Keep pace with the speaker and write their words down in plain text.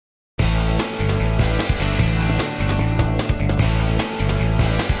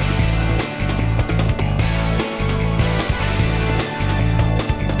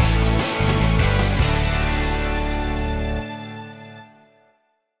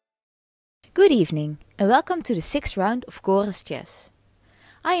Good evening and welcome to the 6th round of Corus Chess.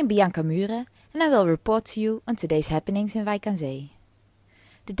 I am Bianca Muren and I will report to you on today's happenings in Wijk aan Zee.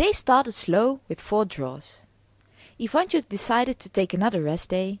 The day started slow with 4 draws. Ivanchuk decided to take another rest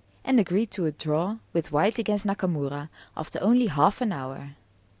day and agreed to a draw with White against Nakamura after only half an hour.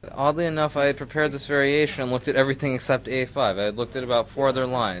 Oddly enough, I had prepared this variation and looked at everything except a5. I had looked at about 4 other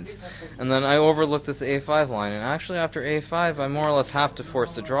lines. And then I overlooked this a5 line, and actually after a5 I more or less have to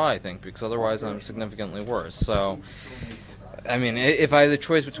force the draw, I think, because otherwise I'm significantly worse. So, I mean, if I had the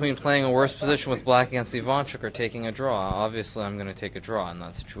choice between playing a worse position with black against Ivanchuk or taking a draw, obviously I'm going to take a draw in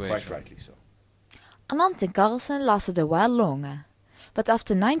that situation. Quite rightly so. Anand and Carlsen lasted a while longer, but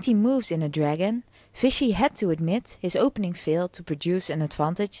after 19 moves in a dragon, Vishy had to admit his opening failed to produce an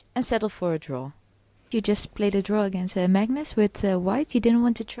advantage and settled for a draw. You just played a draw against Magnus with White. You didn't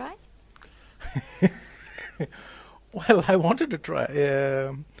want to try? Well, I wanted to try.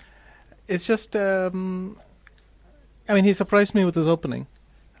 It's just, I mean, he surprised me with his opening.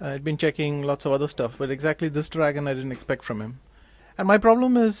 I'd been checking lots of other stuff, but exactly this dragon I didn't expect from him. And my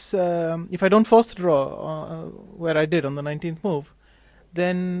problem is, if I don't force the draw, where I did on the 19th move,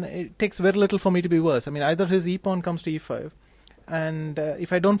 then it takes very little for me to be worse. I mean, either his e-pawn comes to e5, and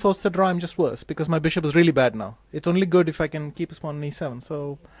if I don't force the draw, I'm just worse, because my bishop is really bad now. It's only good if I can keep his pawn on e7,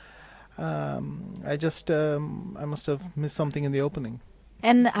 so I must have missed something in the opening.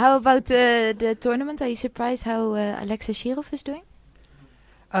 And how about the tournament? Are you surprised how Alexei Shirov is doing?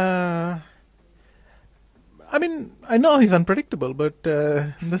 I mean, I know he's unpredictable, but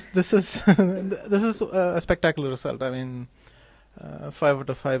this is this is a spectacular result. I mean, 5 out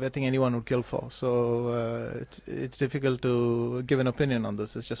of 5, I think anyone would kill for. So it's difficult to give an opinion on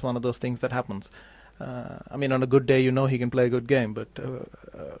this. It's just one of those things that happens. I mean, on a good day, he can play a good game, but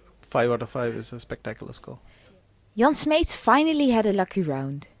 5 out of 5 is a spectacular score. Jan Smeets finally had a lucky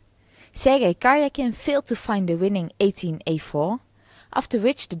round. Sergei Karyakin failed to find the winning 18a4, after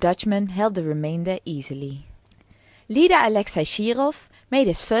which the Dutchman held the remainder easily. Leader Alexei Shirov made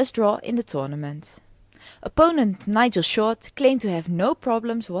his first draw in the tournament. Opponent Nigel Short claimed to have no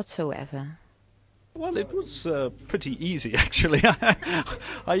problems whatsoever. Well, it was pretty easy, actually.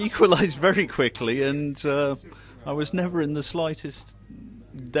 I equalised very quickly and I was never in the slightest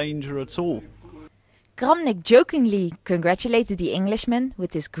danger at all. Kramnik jokingly congratulated the Englishman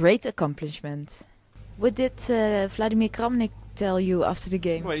with this great accomplishment. What did Vladimir Kramnik tell you after the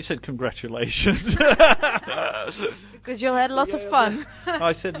game? Well, he said congratulations. Because you had lots of fun.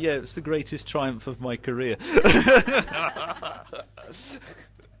 I said, yeah, it's the greatest triumph of my career.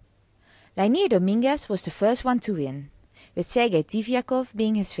 Leinir Dominguez was the first one to win, with Sergei Tiviakov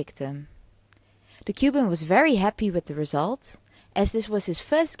being his victim. The Cuban was very happy with the result, as this was his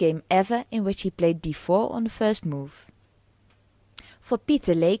first game ever in which he played d4 on the first move. For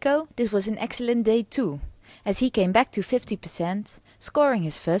Peter Leko, this was an excellent day too, as he came back to 50%, scoring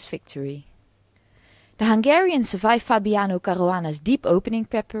his first victory. The Hungarian survived Fabiano Caruana's deep opening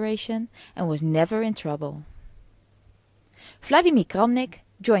preparation and was never in trouble. Vladimir Kramnik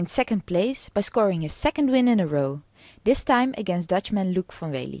joined second place by scoring his second win in a row, this time against Dutchman Luc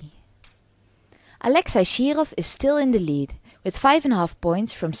van Wely. Alexei Shirov is still in the lead, with 5.5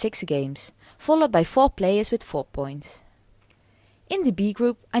 points from 6 games, followed by 4 players with 4 points. In the B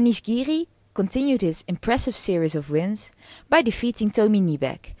group, Anish Giri continued his impressive series of wins by defeating Tomi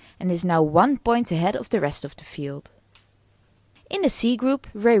Niebeck and is now 1 point ahead of the rest of the field. In the C group,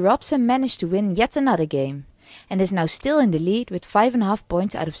 Ray Robson managed to win yet another game and is now still in the lead with 5.5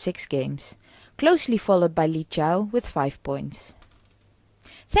 points out of 6 games, closely followed by Li Chao with 5 points.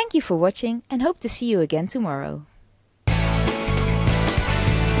 Thank you for watching and hope to see you again tomorrow.